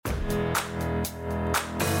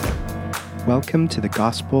Welcome to the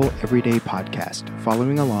Gospel Everyday Podcast,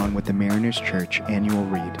 following along with the Mariners Church annual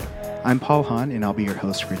read. I'm Paul Hahn, and I'll be your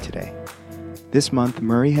host for today. This month,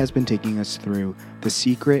 Murray has been taking us through The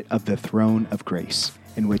Secret of the Throne of Grace,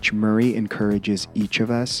 in which Murray encourages each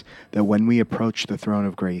of us that when we approach the throne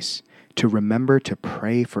of grace, to remember to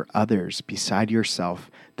pray for others beside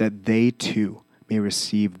yourself, that they too may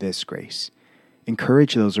receive this grace.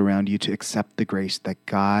 Encourage those around you to accept the grace that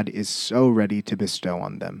God is so ready to bestow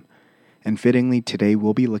on them. And fittingly, today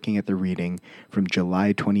we'll be looking at the reading from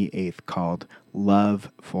July 28th called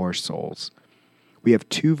Love for Souls. We have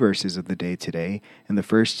two verses of the day today, and the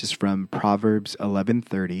first is from Proverbs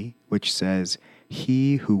 11:30, which says,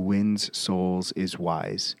 "He who wins souls is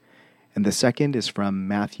wise." And the second is from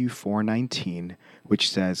Matthew 4:19, which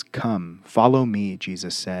says, "Come, follow me,"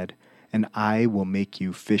 Jesus said, "and I will make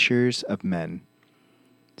you fishers of men."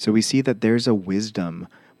 So we see that there's a wisdom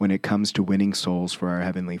when it comes to winning souls for our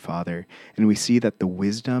Heavenly Father. And we see that the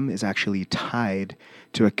wisdom is actually tied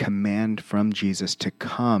to a command from Jesus to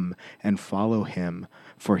come and follow him,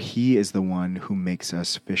 for he is the one who makes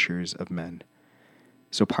us fishers of men.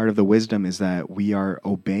 So part of the wisdom is that we are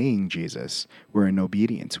obeying Jesus. We're in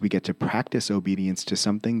obedience. We get to practice obedience to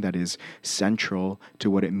something that is central to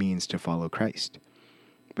what it means to follow Christ.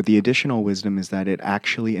 But the additional wisdom is that it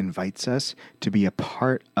actually invites us to be a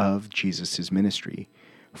part of Jesus' ministry.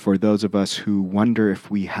 For those of us who wonder if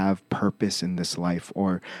we have purpose in this life,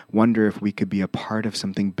 or wonder if we could be a part of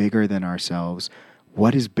something bigger than ourselves,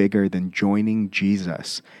 what is bigger than joining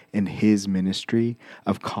Jesus in his ministry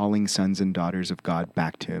of calling sons and daughters of God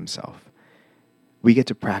back to himself? We get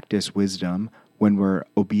to practice wisdom when we're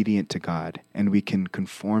obedient to God, and we can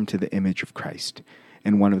conform to the image of Christ.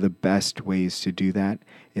 And one of the best ways to do that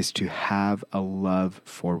is to have a love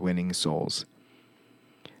for winning souls.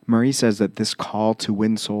 Murray says that this call to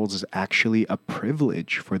win souls is actually a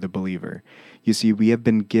privilege for the believer. You see, we have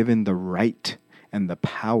been given the right and the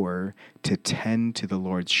power to tend to the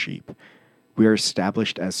Lord's sheep. We are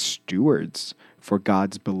established as stewards for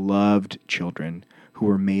God's beloved children who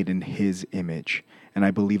were made in his image. And I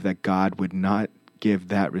believe that God would not give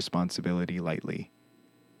that responsibility lightly.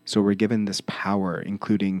 So we're given this power,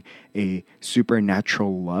 including a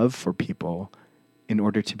supernatural love for people, in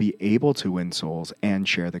order to be able to win souls and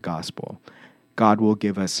share the gospel. God will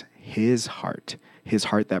give us his heart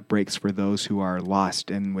that breaks for those who are lost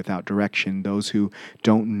and without direction, those who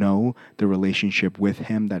don't know the relationship with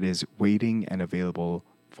him that is waiting and available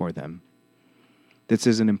for them. This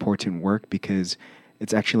is an important work because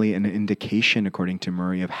it's actually an indication, according to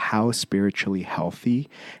Murray, of how spiritually healthy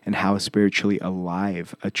and how spiritually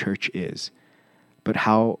alive a church is. But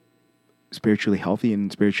how spiritually healthy and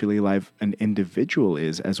spiritually alive an individual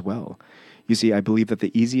is as well. You see, I believe that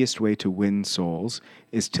the easiest way to win souls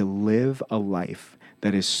is to live a life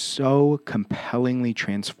that is so compellingly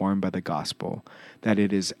transformed by the gospel that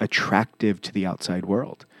it is attractive to the outside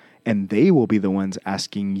world. And they will be the ones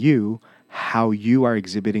asking you how you are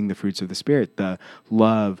exhibiting the fruits of the Spirit, the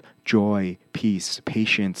love, joy, peace,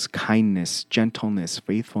 patience, kindness, gentleness,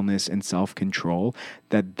 faithfulness, and self-control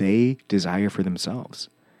that they desire for themselves.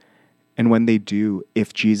 And when they do,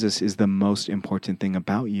 if Jesus is the most important thing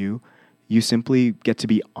about you, you simply get to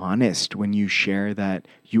be honest when you share that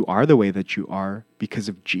you are the way that you are because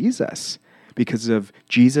of Jesus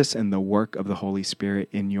and the work of the Holy Spirit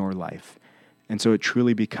in your life. And so it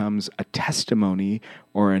truly becomes a testimony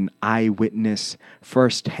or an eyewitness,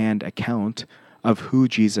 first-hand account of who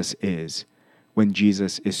Jesus is when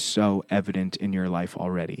Jesus is so evident in your life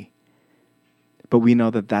already. But we know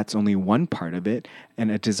that that's only one part of it,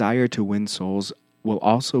 and a desire to win souls will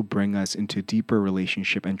also bring us into deeper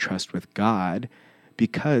relationship and trust with God,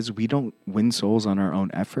 because we don't win souls on our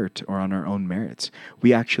own effort or on our own merits.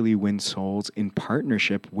 We actually win souls in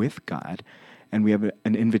partnership with God, and we have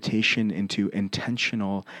an invitation into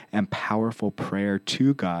intentional and powerful prayer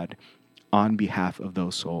to God on behalf of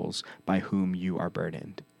those souls by whom you are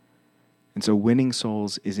burdened. And so winning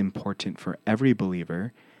souls is important for every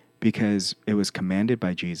believer, because it was commanded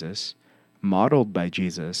by Jesus, modeled by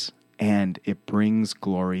Jesus, and it brings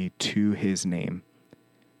glory to his name.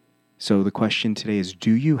 So the question today is,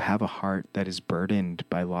 do you have a heart that is burdened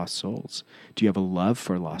by lost souls? Do you have a love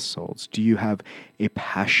for lost souls? Do you have a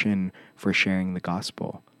passion for sharing the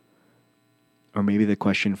gospel? Or maybe the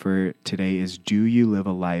question for today is, do you live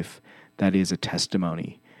a life that is a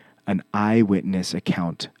testimony, an eyewitness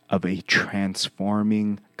account of a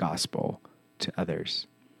transforming gospel to others?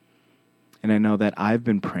 And I know that I've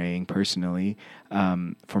been praying personally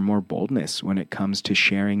for more boldness when it comes to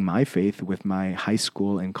sharing my faith with my high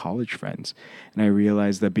school and college friends. And I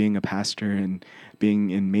realized that being a pastor and being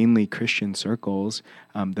in mainly Christian circles,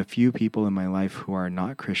 the few people in my life who are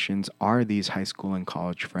not Christians are these high school and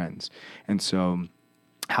college friends. And so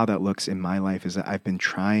how that looks in my life is that I've been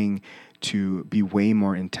trying to be way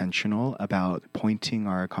more intentional about pointing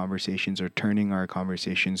our conversations or turning our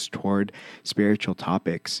conversations toward spiritual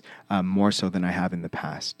topics more so than I have in the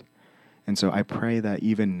past. And so I pray that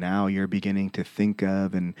even now you're beginning to think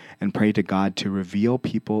of and pray to God to reveal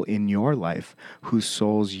people in your life whose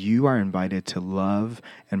souls you are invited to love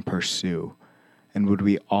and pursue. And would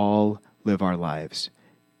we all live our lives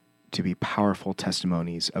to be powerful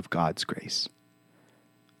testimonies of God's grace?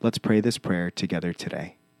 Let's pray this prayer together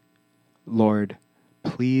today. Lord,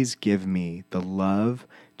 please give me the love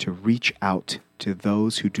to reach out to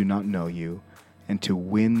those who do not know you and to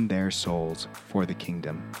win their souls for the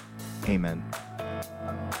kingdom. Amen.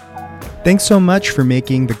 Thanks so much for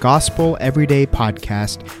making the Gospel Everyday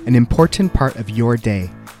podcast an important part of your day.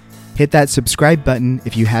 Hit that subscribe button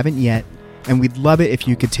if you haven't yet, and we'd love it if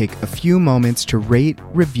you could take a few moments to rate,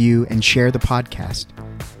 review, and share the podcast.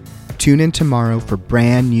 Tune in tomorrow for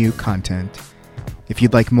brand new content. If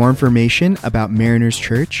you'd like more information about Mariners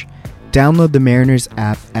Church, download the Mariners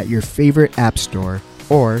app at your favorite app store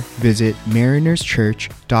or visit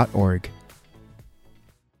marinerschurch.org.